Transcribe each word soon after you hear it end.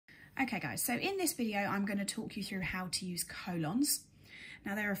Okay guys, so in this video I'm going to talk you through how to use colons.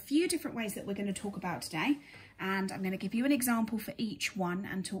 Now there are a few different ways that we're going to talk about today, and I'm going to give you an example for each one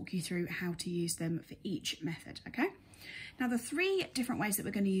and talk you through how to use them for each method, okay? Now the three different ways that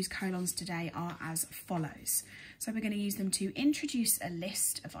we're going to use colons today are as follows. So we're going to use them to introduce a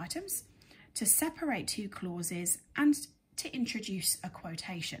list of items, to separate two clauses, and to introduce a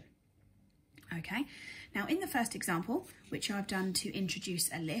quotation. Okay, now in the first example, which I've done to introduce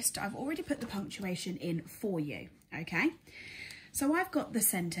a list, I've already put the punctuation in for you, okay? So I've got the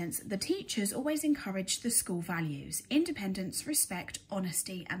sentence, the teachers always encourage the school values, independence, respect,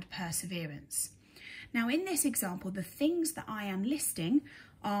 honesty, and perseverance. Now in this example, the things that I am listing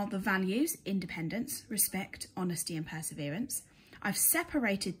are the values, independence, respect, honesty, and perseverance. I've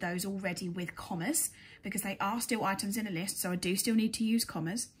separated those already with commas because they are still items in a list, so I do still need to use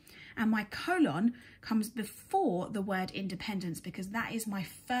commas. And my colon comes before the word independence because that is my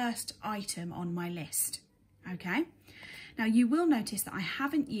first item on my list, okay? Now you will notice that I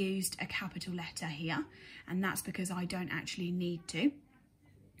haven't used a capital letter here, and that's because I don't actually need to.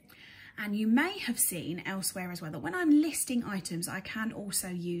 And you may have seen elsewhere as well that when I'm listing items, I can also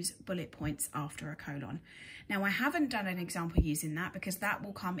use bullet points after a colon. Now I haven't done an example using that because that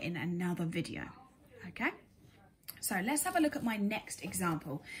will come in another video, okay? So let's have a look at my next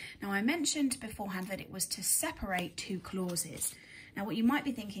example. Now I mentioned beforehand that it was to separate two clauses. Now what you might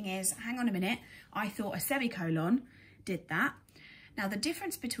be thinking is, hang on a minute, I thought a semicolon did that. Now the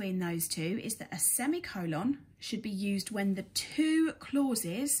difference between those two is that a semicolon should be used when the two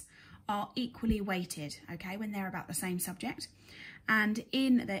clauses are equally weighted, okay, when they're about the same subject, and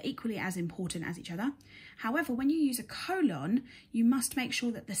they're equally as important as each other. However, when you use a colon, you must make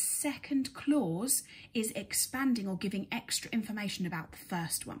sure that the second clause is expanding or giving extra information about the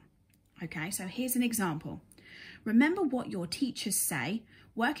first one. Okay, so here's an example. Remember what your teachers say,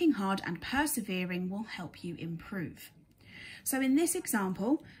 working hard and persevering will help you improve. So in this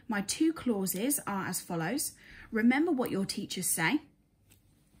example, my two clauses are as follows. Remember what your teachers say,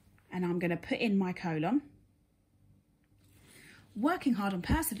 and I'm going to put in my colon. Working hard and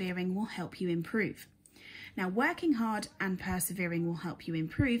persevering will help you improve. Now, working hard and persevering will help you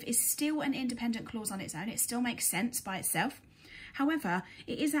improve is still an independent clause on its own. It still makes sense by itself. However,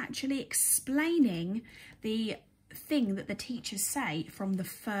 it is actually explaining the thing that the teachers say from the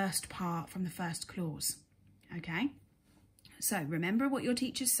first part, from the first clause. Okay? So remember what your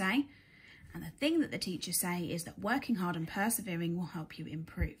teachers say. And the thing that the teachers say is that working hard and persevering will help you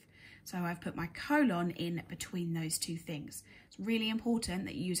improve. So I've put my colon in between those two things. It's really important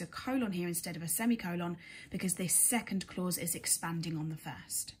that you use a colon here instead of a semicolon because this second clause is expanding on the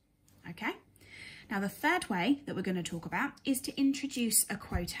first. Okay? Now the third way that we're going to talk about is to introduce a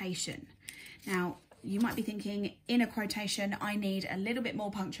quotation. Now you might be thinking, in a quotation I need a little bit more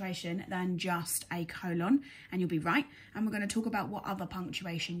punctuation than just a colon, and you'll be right. And we're going to talk about what other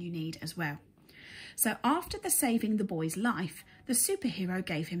punctuation you need as well. So after saving the boy's life, the superhero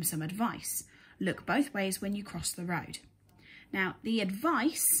gave him some advice. Look both ways when you cross the road. Now, the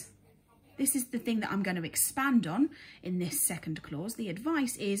advice, this is the thing that I'm going to expand on in this second clause. The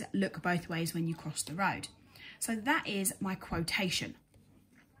advice is look both ways when you cross the road. So that is my quotation.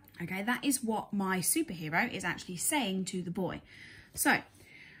 Okay, that is what my superhero is actually saying to the boy. So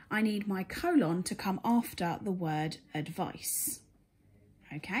I need my colon to come after the word advice.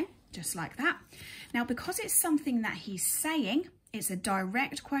 Okay, just like that. Now, because it's something that he's saying, it's a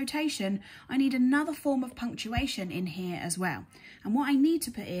direct quotation, I need another form of punctuation in here as well. And what I need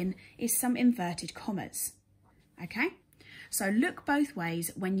to put in is some inverted commas. Okay, so look both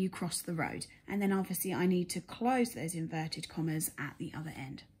ways when you cross the road. And then obviously I need to close those inverted commas at the other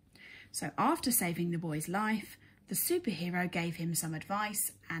end. So after saving the boy's life, the superhero gave him some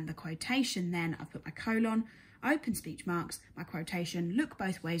advice, and the quotation then, I've put my colon, open speech marks, my quotation, look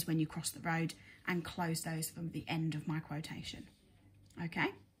both ways when you cross the road, and close those from the end of my quotation. Okay?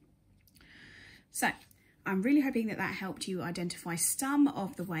 So, I'm really hoping that that helped you identify some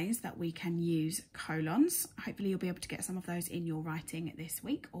of the ways that we can use colons. Hopefully you'll be able to get some of those in your writing this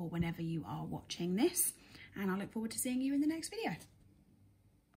week or whenever you are watching this. And I look forward to seeing you in the next video.